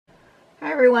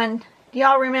Hi everyone. Do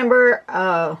y'all remember,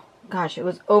 gosh, it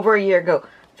was over a year ago,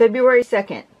 February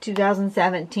 2nd,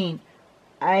 2017,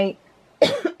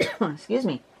 excuse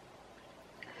me,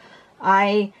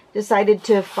 I decided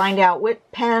to find out what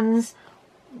pens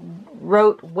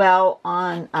wrote well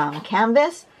on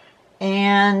canvas,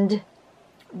 and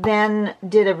then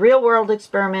did a real world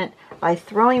experiment by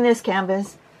throwing this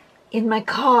canvas in my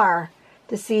car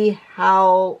to see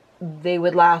how they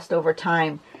would last over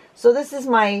time. So this is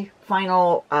my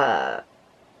final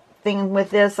thing with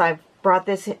this. I've brought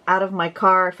this out of my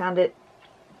car. I found it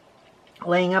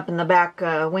laying up in the back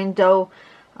window.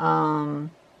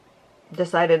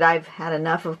 Decided I've had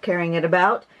enough of carrying it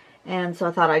about, and so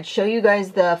I thought I'd show you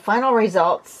guys the final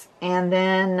results, and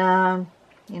then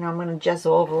you know, I'm going to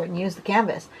gesso over it and use the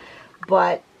canvas.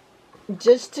 But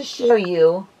just to show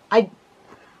you, on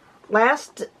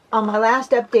my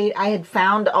last update I had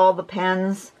found all the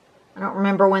pens. I don't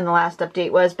remember when the last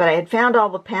update was, but I had found all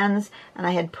the pens, and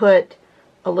I had put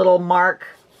a little mark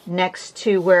next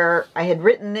to where I had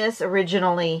written this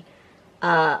originally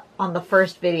on the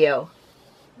first video,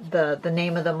 the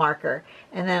name of the marker.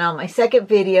 And then on my second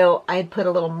video, I had put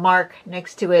a little mark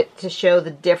next to it to show the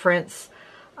difference,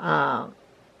 what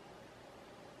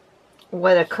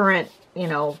a current, you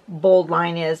know, bold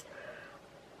line is.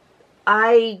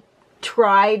 I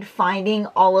tried finding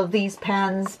all of these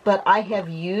pens, but I have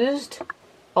used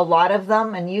a lot of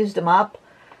them and used them up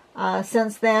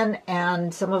since then,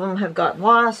 and some of them have gotten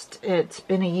lost. It's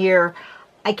been a year.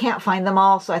 I can't find them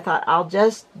all, so I thought I'll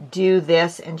just do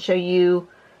this and show you,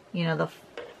 you know,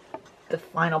 the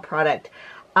final product.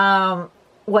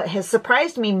 What has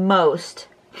surprised me most,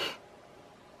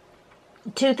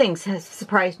 two things has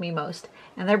surprised me most,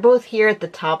 and they're both here at the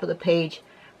top of the page.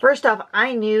 First off,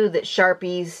 I knew that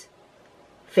Sharpies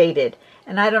faded,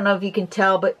 and I don't know if you can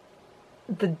tell, but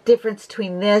the difference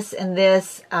between this and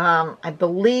this, I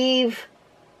believe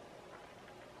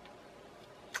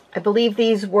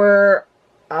these were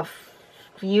a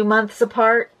few months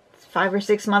apart, 5 or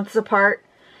 6 months apart,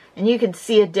 and you can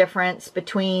see a difference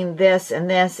between this and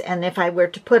this. And if I were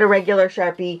to put a regular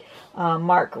Sharpie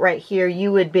mark right here,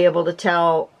 you would be able to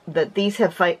tell that these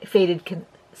have faded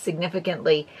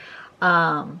significantly.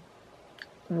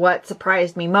 What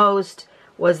surprised me most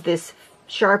was this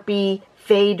Sharpie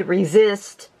Fade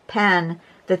Resist pen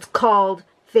that's called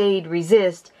Fade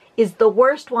Resist is the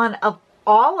worst one of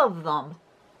all of them.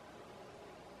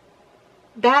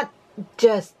 That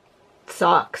just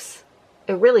sucks.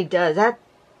 It really does. That's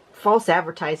false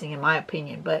advertising in my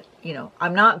opinion, but you know,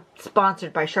 I'm not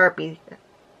sponsored by Sharpie.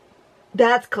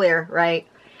 That's clear, right?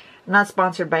 I'm not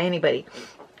sponsored by anybody.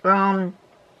 The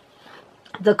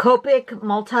Copic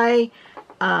Multi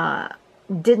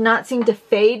did not seem to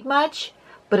fade much,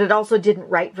 but it also didn't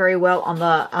write very well on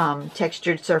the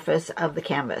textured surface of the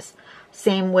canvas.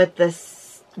 Same with the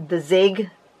Zig.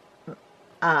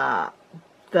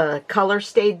 The color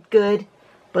stayed good,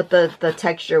 but the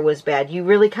texture was bad. You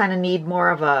really kind of need more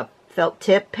of a felt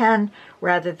tip pen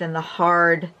rather than the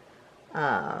hard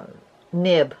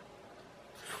nib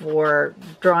for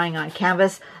drawing on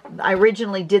canvas. I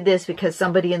originally did this because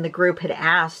somebody in the group had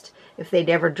asked if they'd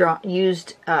ever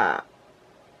used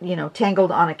you know,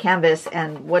 tangled on a canvas,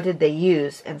 and what did they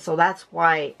use, and so that's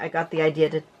why I got the idea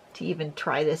to even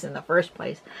try this in the first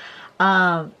place.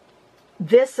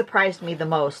 This surprised me the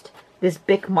most. This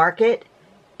Bic Market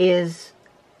is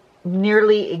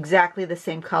nearly exactly the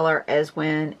same color as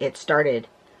when it started.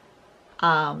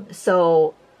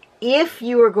 So if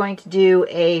you were going to do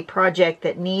a project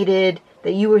that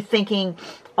you were thinking,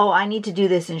 oh, I need to do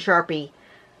this in Sharpie,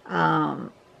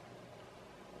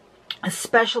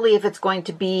 especially if it's going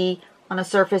to be on a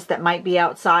surface that might be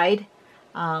outside,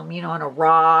 you know, on a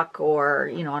rock or,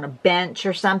 you know, on a bench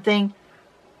or something.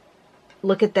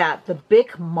 Look at that. The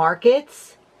Bic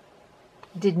Markets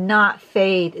did not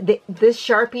fade. This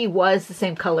Sharpie was the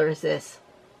same color as this.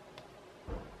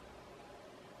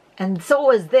 And so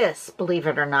was this, believe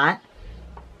it or not,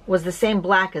 was the same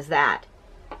black as that.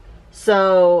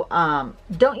 So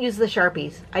don't use the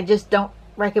Sharpies. I just don't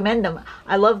recommend them.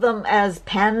 I love them as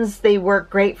pens. They work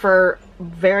great for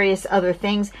various other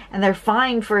things, and they're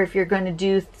fine for if you're going to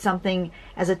do something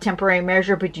as a temporary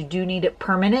measure, but you do need it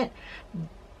permanent,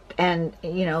 and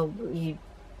you know,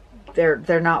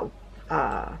 they're not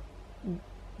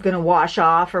going to wash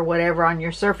off or whatever on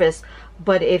your surface.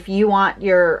 But if you want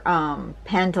your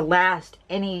pen to last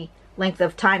any length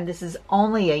of time, this is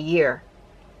only a year.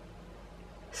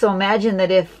 So imagine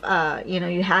that if you know,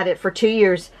 you had it for 2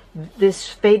 years, this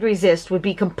Fade Resist would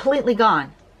be completely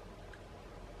gone.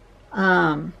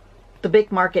 The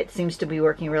Bic Market seems to be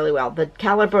working really well. The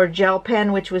Caliber gel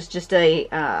pen, which was just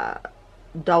a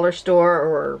dollar store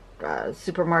or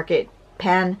supermarket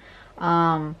pen.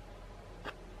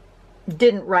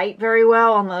 Didn't write very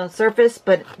well on the surface,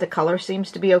 but the color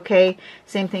seems to be okay.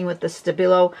 Same thing with the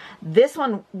Stabilo. This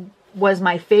one was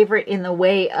my favorite in the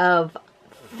way of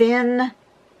thin.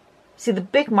 See, the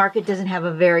Bic Market doesn't have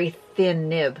a very thin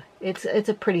nib. It's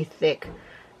a pretty thick.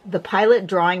 The Pilot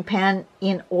drawing pen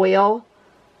in oil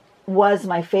was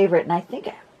my favorite, and I think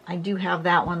I do have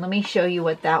that one. Let me show you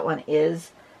what that one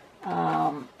is.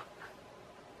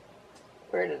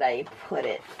 Where did I put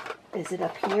it? Is it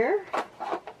up here?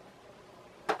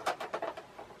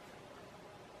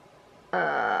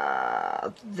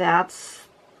 That's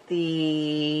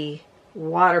the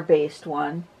water-based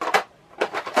one.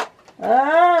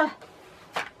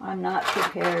 I'm not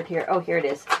prepared here. Oh, here it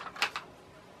is.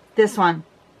 This one.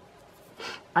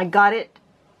 I got it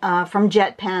from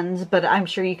Jet Pens, but I'm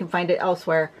sure you can find it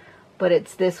elsewhere. But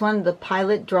it's this one, the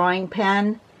Pilot drawing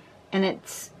pen, and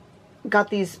it's got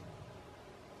these,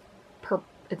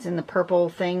 it's in the purple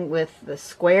thing with the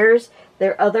squares.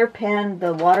 Their other pen,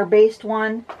 the water-based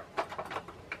one,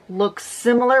 looks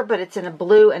similar, but it's in a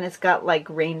blue, and it's got like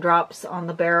raindrops on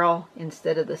the barrel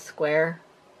instead of the square.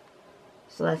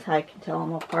 So that's how I can tell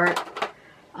them apart.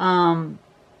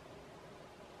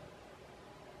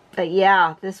 But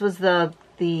yeah, this was the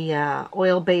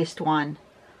oil-based one.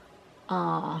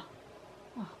 I'll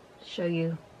show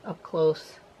you up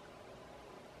close.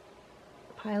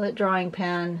 Pilot drawing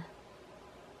pen.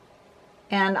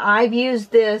 And I've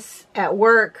used this at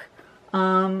work.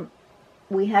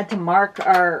 We had to mark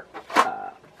our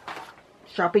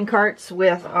shopping carts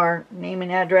with our name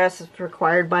and address. It's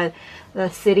required by the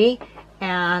city.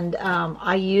 And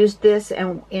I used this,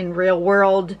 and in real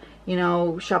world, you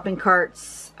know, shopping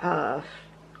carts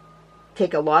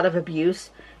take a lot of abuse,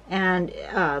 and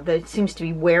that seems to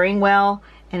be wearing well,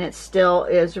 and it still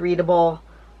is readable.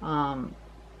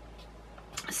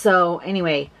 So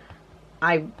anyway,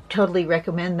 I totally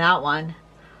recommend that one.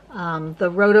 The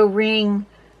Roto Ring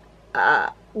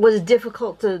was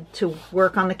difficult to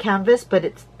work on the canvas,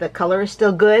 but the color is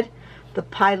still good. The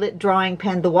Pilot drawing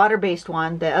pen, the water-based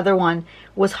one, the other one,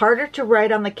 was harder to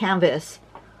write on the canvas,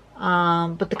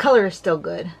 but the color is still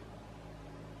good.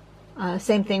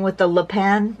 Same thing with the Le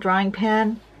Pen drawing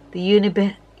pen, the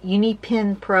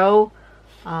Unipin Pro.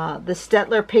 The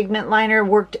Stettler pigment liner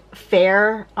worked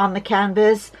fair on the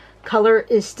canvas. Color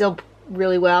is still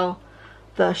really well.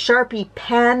 The Sharpie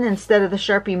pen instead of the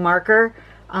Sharpie marker,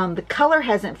 the color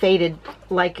hasn't faded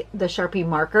like the Sharpie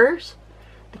markers.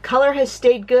 The color has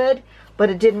stayed good, but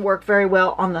it didn't work very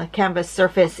well on the canvas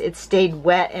surface. It stayed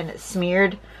wet and it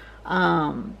smeared.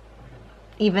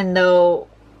 Even though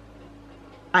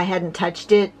I hadn't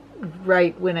touched it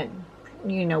right when it,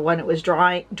 you know, when it was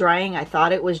drying. I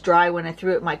thought it was dry when I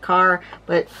threw it in my car,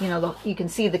 but you know, you can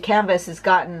see the canvas has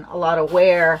gotten a lot of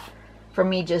wear from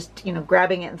me just, you know,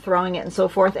 grabbing it and throwing it and so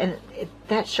forth. And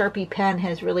that Sharpie pen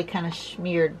has really kind of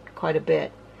smeared quite a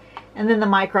bit. And then the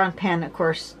Micron pen, of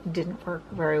course, didn't work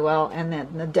very well. And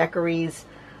then the Decories,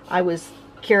 I was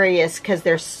curious because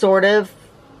they're sort of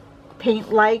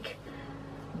paint-like,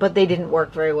 but they didn't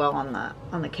work very well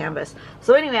on the canvas.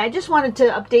 So anyway, I just wanted to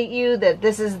update you that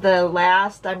this is the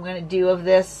last I'm going to do of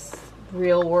this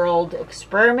real-world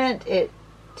experiment. It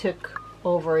took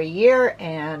over a year,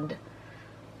 and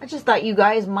I just thought you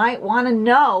guys might want to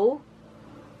know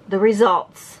the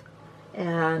results.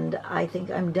 And I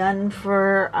think I'm done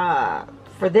for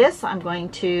this. I'm going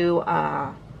to,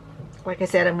 like I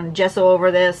said, I'm going to gesso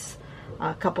over this,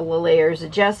 a couple of layers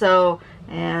of gesso,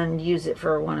 and use it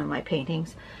for one of my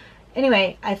paintings.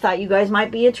 Anyway, I thought you guys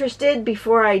might be interested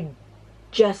before I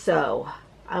gesso.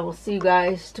 I will see you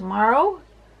guys tomorrow,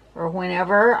 or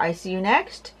whenever I see you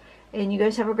next. And you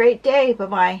guys have a great day.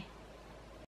 Bye-bye.